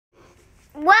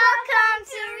Welcome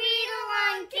to Read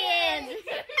Along Kids!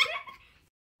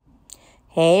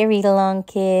 Hey, Read Along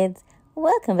Kids!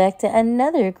 Welcome back to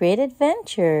another great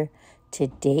adventure.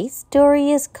 Today's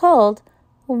story is called,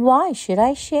 Why Should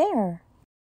I Share?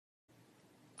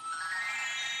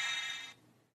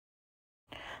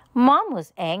 Mom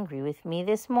was angry with me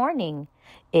this morning.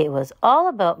 It was all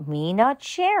about me not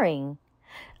sharing.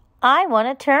 I want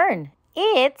a turn.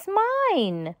 It's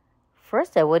mine.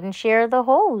 First, I wouldn't share the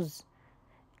hose.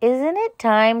 Isn't it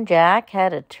time Jack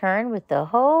had a turn with the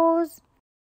hose?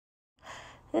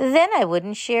 Then I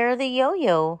wouldn't share the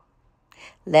yo-yo.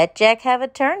 Let Jack have a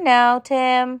turn now,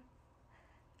 Tim.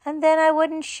 And then I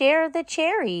wouldn't share the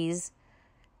cherries.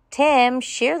 Tim,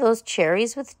 share those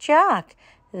cherries with Jack.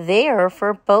 They are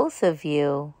for both of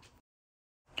you.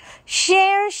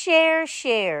 Share, share,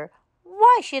 share.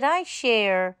 Why should I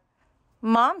share?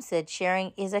 Mom said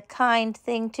sharing is a kind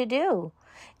thing to do.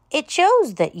 It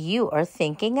shows that you are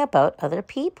thinking about other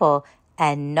people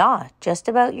and not just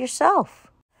about yourself.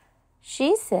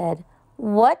 She said,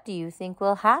 What do you think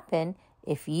will happen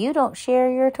if you don't share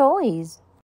your toys?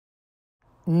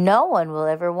 No one will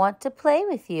ever want to play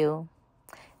with you.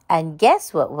 And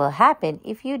guess what will happen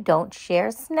if you don't share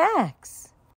snacks?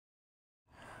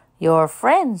 Your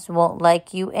friends won't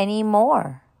like you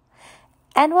anymore.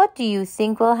 And what do you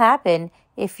think will happen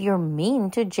if you're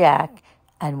mean to Jack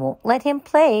and won't let him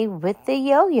play with the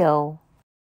yo-yo?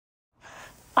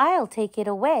 I'll take it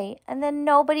away and then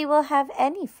nobody will have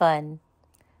any fun.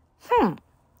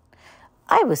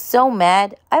 I was so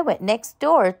mad I went next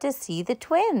door to see the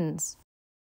twins.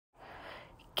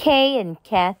 Kay and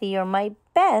Kathy are my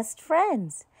best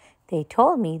friends. They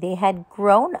told me they had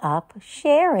grown up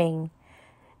sharing.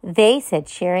 They said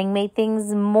sharing made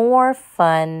things more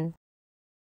fun.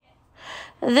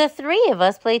 The three of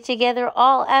us played together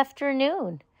all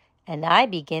afternoon, and I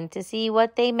began to see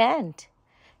what they meant.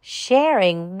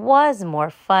 Sharing was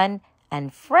more fun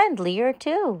and friendlier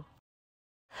too.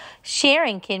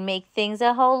 Sharing can make things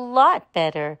a whole lot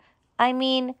better. I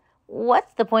mean,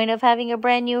 what's the point of having a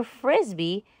brand new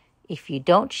Frisbee if you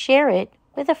don't share it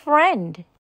with a friend?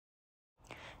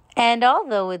 And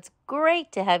although it's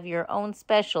great to have your own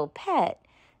special pet,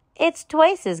 it's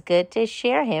twice as good to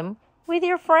share him with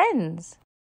your friends.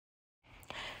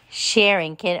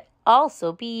 Sharing can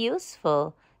also be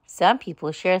useful. Some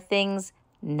people share things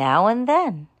now and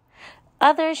then.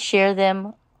 Others share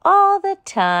them all the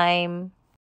time.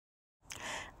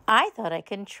 I thought I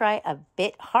could try a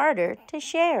bit harder to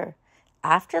share.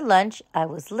 After lunch, I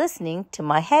was listening to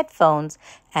my headphones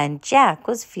and Jack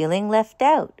was feeling left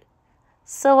out.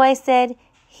 So I said,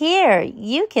 Here,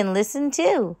 you can listen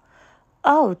too.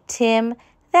 Oh, Tim,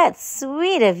 that's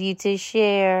sweet of you to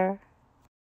share.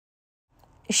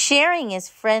 Sharing is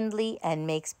friendly and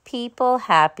makes people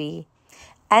happy.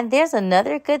 And there's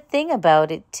another good thing about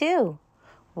it too.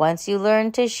 Once you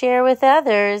learn to share with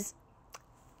others,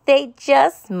 they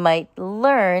just might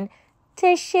learn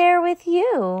to share with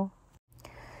you.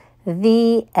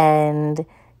 The end.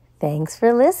 Thanks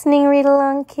for listening, Read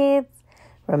Along Kids.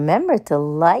 Remember to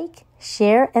like,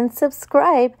 share, and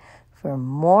subscribe for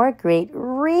more great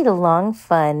read-along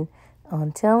fun.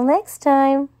 Until next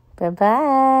time,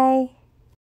 bye-bye.